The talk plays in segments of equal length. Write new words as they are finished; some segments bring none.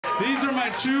These are my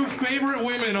two favorite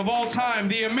women of all time,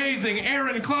 the amazing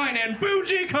Erin Klein and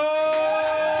Fujiko!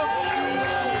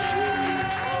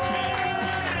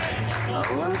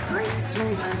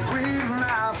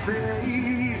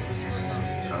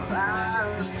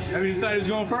 Have you decided who's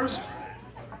going first?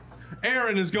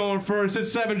 Erin is going first.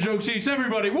 It's 7 jokes each.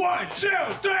 Everybody, 1, 2, 3,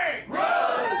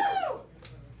 roll!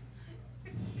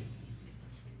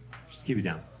 Just keep it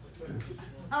down.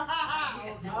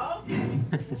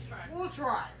 We'll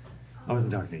try. I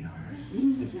wasn't talking to you.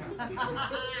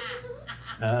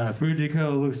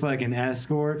 Fujiko looks like an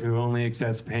escort who only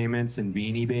accepts payments in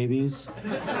Beanie Babies.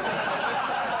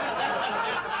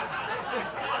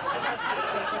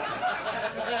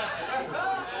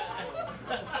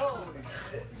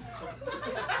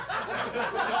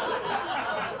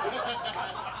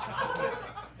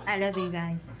 I love you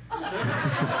guys.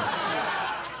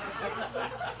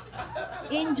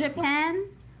 In Japan,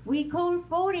 we call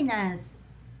foreigners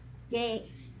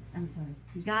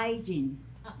gaijin.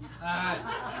 I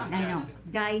know,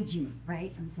 gaijin,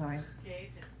 right? I'm sorry.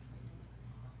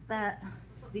 But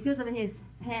because of his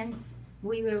pants,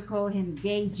 we will call him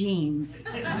gay jeans.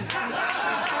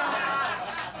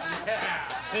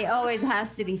 It always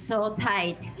has to be so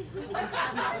tight.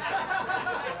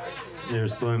 They're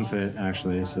slim fit,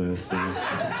 actually, so it's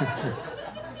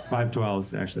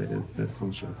 512s, actually, that's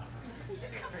slim shit.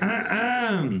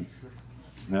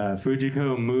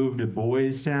 Fujiko moved to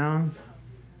Boys Town,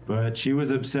 but she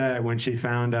was upset when she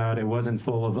found out it wasn't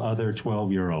full of other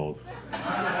 12-year-olds.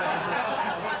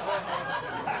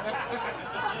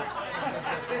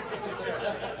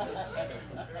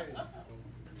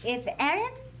 If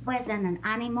Erin wasn't an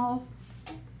animal,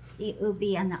 it would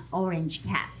be an orange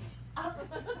cat.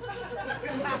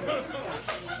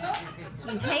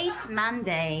 He hates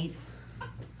Mondays,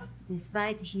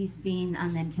 despite he's been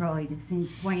unemployed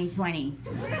since 2020.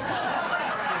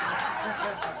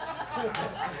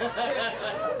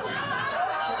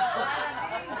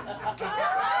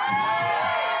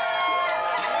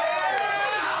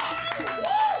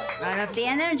 Out of the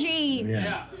energy.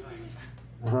 Yeah.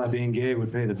 I thought being gay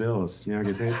would pay the bills. You know,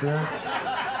 get paid for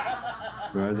that?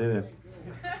 So I did it.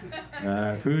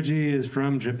 Fuji is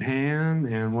from Japan,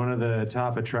 and one of the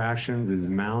top attractions is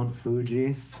Mount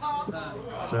Fuji.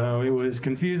 So it was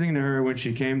confusing to her when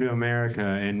she came to America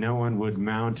and no one would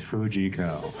mount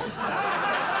Fujiko.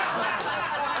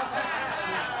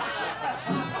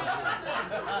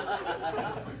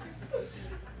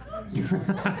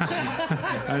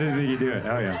 I didn't think you'd do it.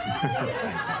 Oh yeah.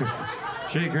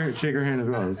 Shake her hand as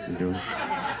well. Let's do it.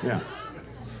 Yeah.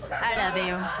 I love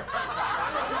you.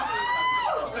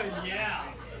 Yeah.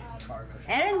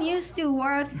 Erin used to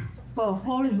work for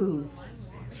Whole Foods,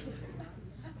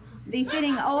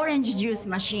 refilling orange juice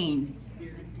machine.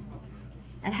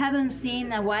 I haven't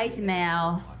seen a white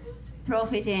male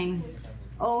profiting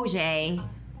OJ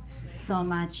so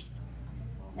much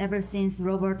ever since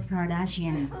Robert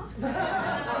Kardashian.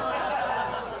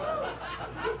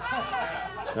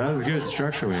 That was good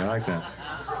structurally. I like that.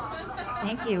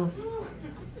 Thank you.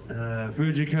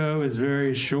 Fujiko is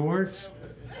very short.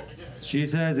 She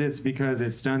says it's because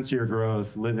it stunts your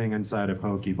growth living inside a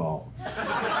Pokeball.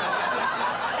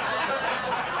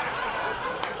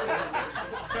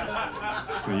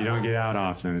 So you don't get out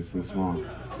often, it's so small.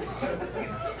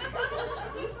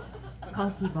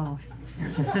 Pokeball.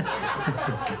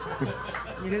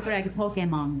 You look like a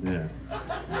Pokemon. Yeah.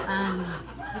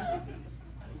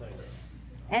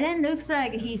 Erin looks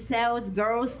like he sells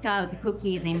Girl Scout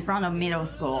cookies in front of middle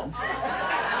school.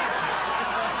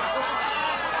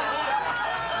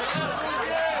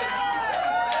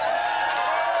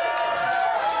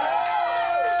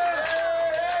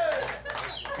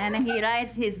 And he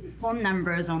writes his phone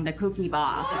numbers on the cookie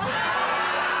box.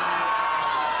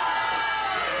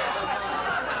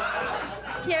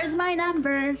 Here's my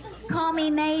number. Call me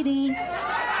maybe.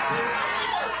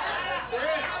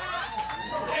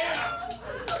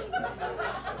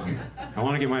 I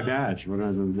want to get my badge. What am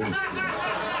I supposed to do?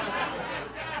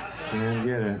 Can't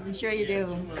get it. I'm sure you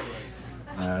do.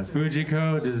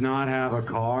 Fujiko does not have a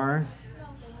car.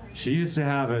 She used to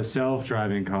have a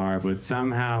self-driving car, but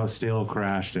somehow still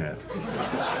crashed it.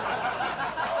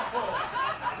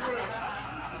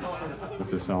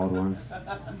 That's a solid one.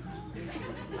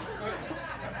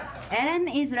 Erin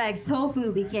is like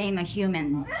tofu became a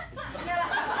human.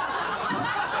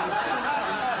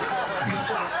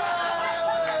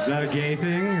 Is that a gay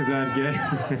thing? Is that gay?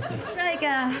 It's like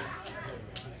a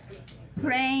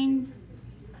plain,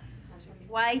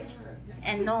 white,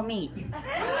 and no meat.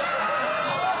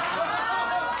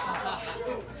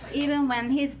 Even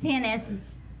when his penis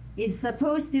is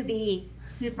supposed to be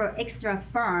super extra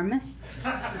firm,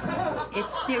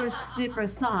 it's still super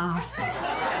soft.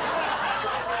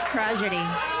 Tragedy.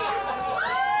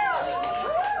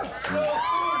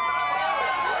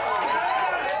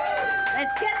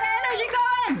 Let's get the energy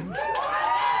going!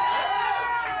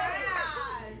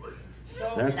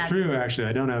 That's true, actually.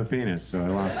 I don't have a penis, so I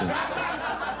lost it.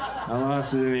 I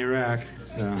lost it in Iraq,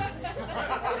 so.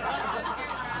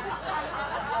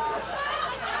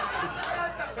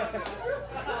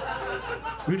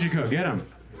 Fujiko, get him.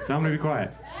 Tell him to be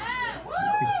quiet.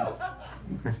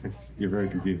 You're very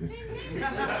confusing.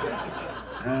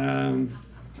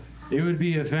 It would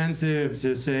be offensive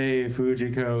to say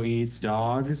Fujiko eats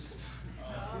dogs.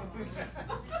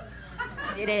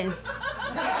 It is.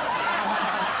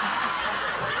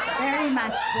 Very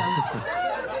much so.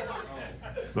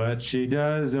 But she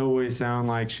does always sound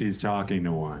like she's talking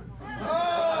to one.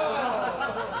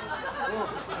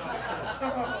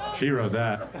 She wrote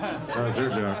that. That was her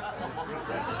joke.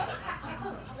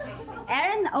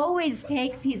 Aaron always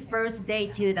takes his first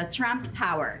date to the Trump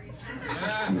Tower.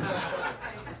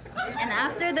 And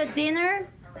after the dinner,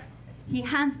 he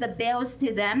hands the bills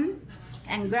to them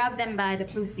and grabs them by the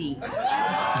pussy.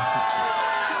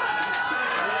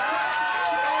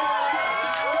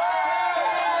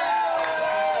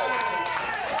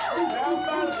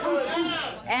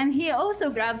 And he also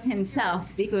grabs himself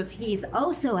because he's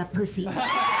also a pussy.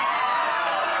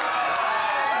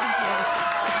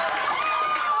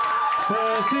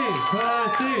 Pussy,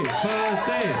 pussy,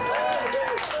 pussy.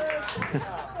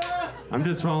 I'm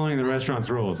just following the restaurant's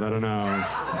rules. I don't know.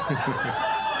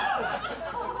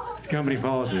 It's company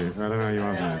policy. I don't know how you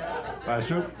want that. Last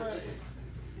joke?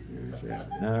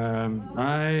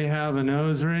 I have a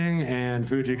nose ring, and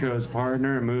Fujiko's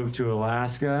partner moved to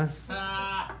Alaska.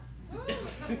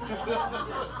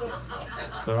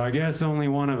 So I guess only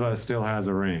one of us still has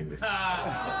a ring.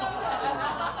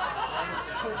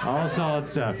 All solid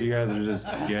stuff. You guys are just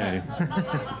gay.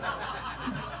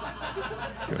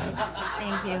 Go ahead.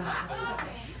 Thank you.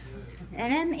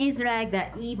 Ellen is like the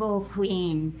evil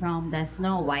queen from the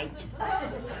Snow White.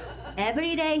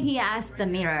 Every day he asks the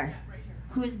mirror,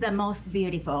 who's the most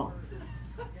beautiful?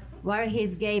 While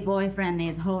his gay boyfriend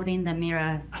is holding the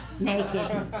mirror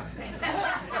naked.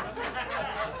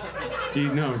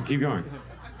 No, keep going.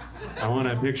 I want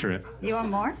to picture it. You want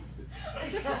more?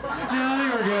 No, I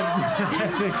think we're good. I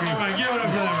think Come on, give it up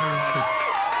for that one.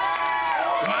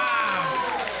 Wow.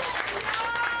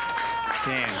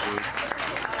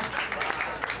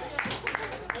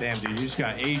 Damn, dude, you just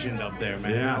got Asianed up there,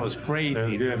 man. Yeah. That was crazy. That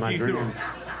was good, my dream.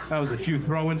 That was a few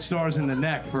throwing stars in the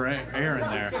neck for Aaron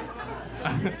there.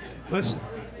 Let's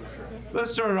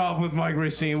start it off with Mike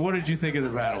Racine. What did you think of the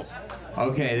battle?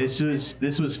 Okay, this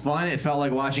was fun. It felt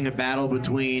like watching a battle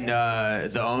between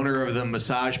the owner of the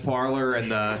massage parlor and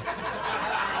the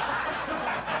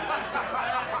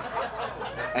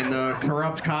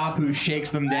corrupt cop who shakes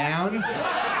them down.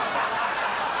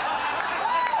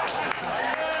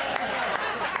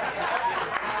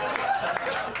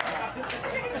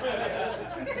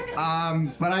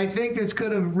 But I think this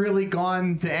could have really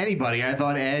gone to anybody. I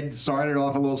thought Ed started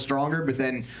off a little stronger, but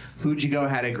then Fujiko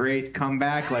had a great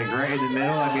comeback, like right in the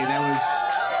middle. I mean,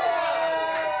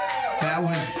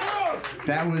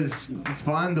 that was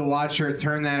fun to watch her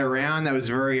turn that around. That was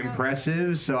very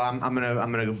impressive. So I'm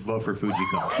gonna vote for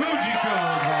Fujiko. Fujiko!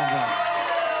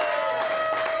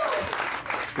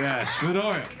 Yes,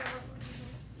 Midori.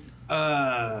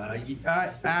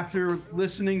 After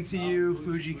listening to you,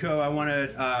 Fujiko, I want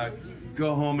to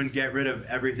go home and get rid of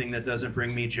everything that doesn't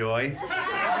bring me joy.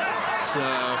 So.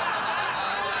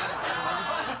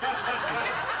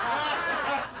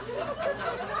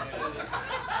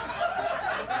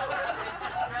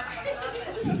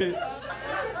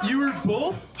 You were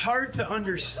both hard to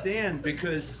understand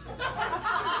because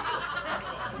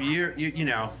you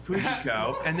know,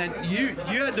 Fujiko, and then you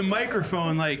had the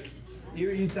microphone like.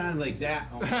 You sounded like that.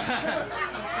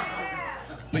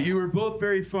 But you were both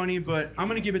very funny, but I'm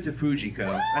going to give it to Fujiko.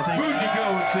 I think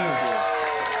Fujiko, too.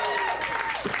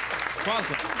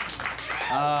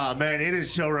 Ah, man, it is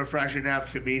so refreshing to have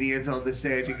comedians on the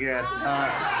stage again.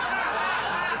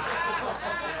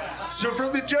 So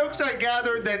from the jokes, I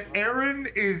gathered that Aaron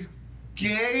is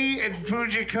gay and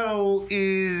Fujiko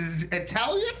is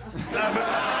Italian?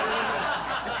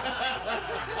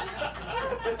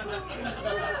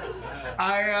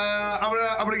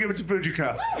 I'm gonna give it to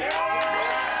Fujiko.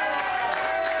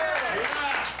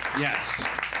 Yes.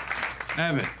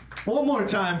 Evan. One more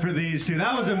time for these two.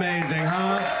 That was amazing,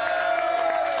 huh?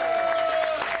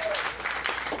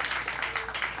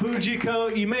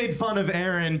 Fujiko, you made fun of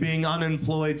Aaron being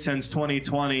unemployed since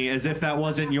 2020 as if that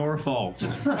wasn't your fault.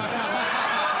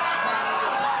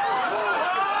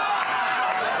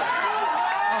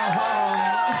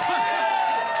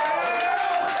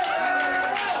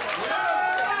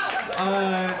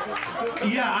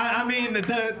 mean,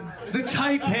 the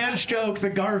tight pants joke, the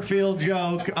Garfield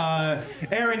joke.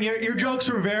 Aaron, your jokes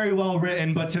were very well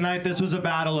written, but tonight this was a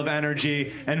battle of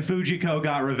energy, and Fujiko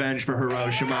got revenge for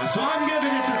Hiroshima. So I'm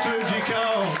giving it to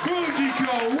Fujiko.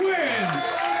 Fujiko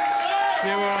wins!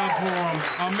 Give it up for him.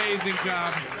 Amazing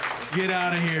job. Get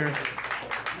out of here.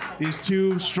 These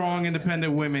two strong,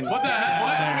 independent women. What the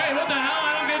hell? Hey, what the hell?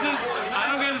 I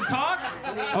don't get to talk?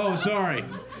 Oh, sorry.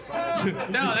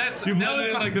 No, that's You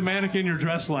wanted like the mannequin you're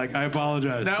dressed like. I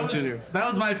apologize. That was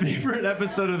my favorite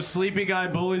episode of Sleepy Guy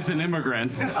Bullies and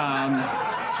Immigrants.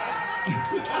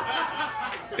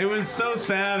 It was so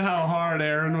sad how hard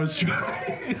Aaron was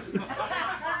trying.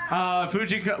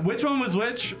 Fujiko, which one was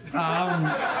which? No,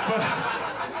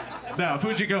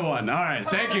 Fujiko won. All right,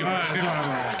 thank you.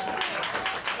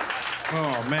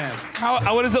 Oh man.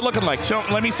 What is it looking like?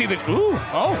 Let me see the. Ooh,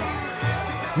 oh.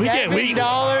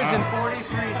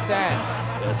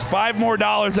 $7.43. It's $5 more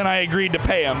than I agreed to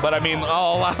pay him, but I mean,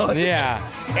 I'll allow it. Yeah.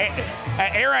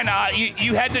 Aaron,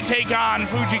 you had to take on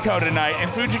Fujiko tonight,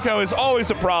 and Fujiko is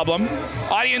always a problem.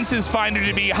 Audiences find her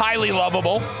to be highly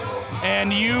lovable,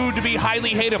 and you to be highly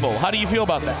hateable. How do you feel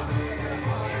about that?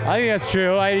 I think that's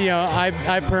true.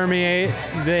 I permeate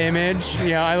the image.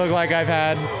 I look like I've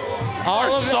had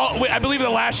all of it. I believe the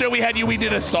last show we had you, we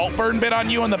did a salt burn bit on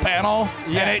you on the panel,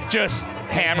 and it just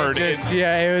hammered.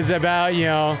 It was about,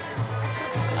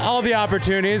 all the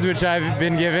opportunities which I've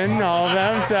been given, all of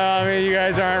them. So, I mean, you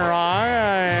guys aren't wrong.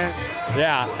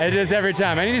 It just every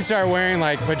time. I need to start wearing,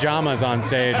 like, pajamas on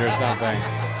stage or something.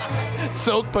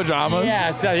 Silk pajamas?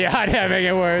 Yeah, yeah, make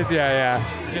it worse. Yeah.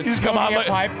 You just come out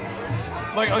like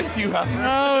you have.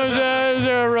 Oh, is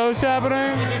there a roast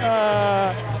happening?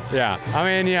 Yeah, I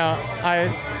mean,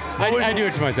 I do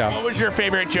it to myself. What was your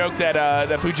favorite joke that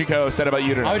Fujiko said about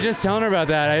you tonight? I was just telling her about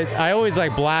that. I always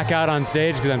like black out on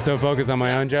stage because I'm so focused on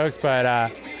my own jokes,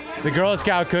 but the Girl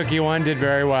Scout cookie one did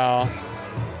very well.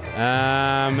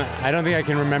 I don't think I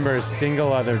can remember a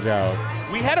single other joke.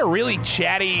 We had a really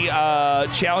chatty,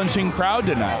 challenging crowd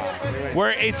tonight.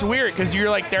 Where it's weird because you're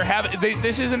like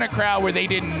this isn't a crowd where they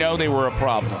didn't know they were a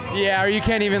problem. Yeah, or you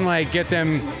can't even like get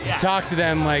them, talk to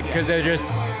them like because they're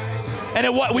just. And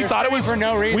we thought it was for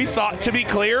no reason. We thought, to be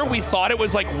clear, we thought it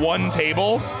was like one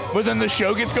table, but then the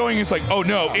show gets going. It's like, oh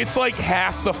no, it's like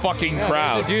half the fucking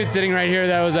crowd. There's a dude sitting right here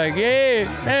that was like, hey.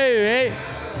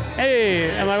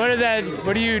 I'm like, what is that?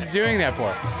 What are you doing that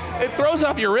for? It throws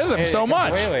off your rhythm so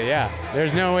much. Completely, yeah.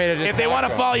 There's no way to just. If they want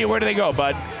to follow you, where do they go,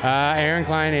 bud? Aaron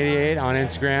Klein 88 on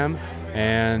Instagram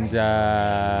and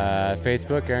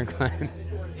Facebook, Aaron Klein.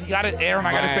 You gotta, Aaron.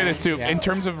 I gotta say this too. Yeah. In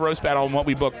terms of roast battle and what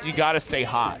we booked, you gotta stay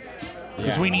hot.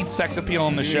 Because we need sex appeal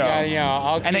in the show,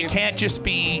 and it can't just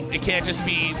be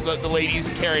the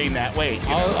ladies carrying that weight.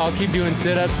 I'll keep doing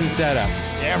sit-ups and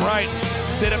setups. Damn right,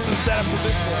 sit-ups and setups with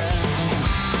this one.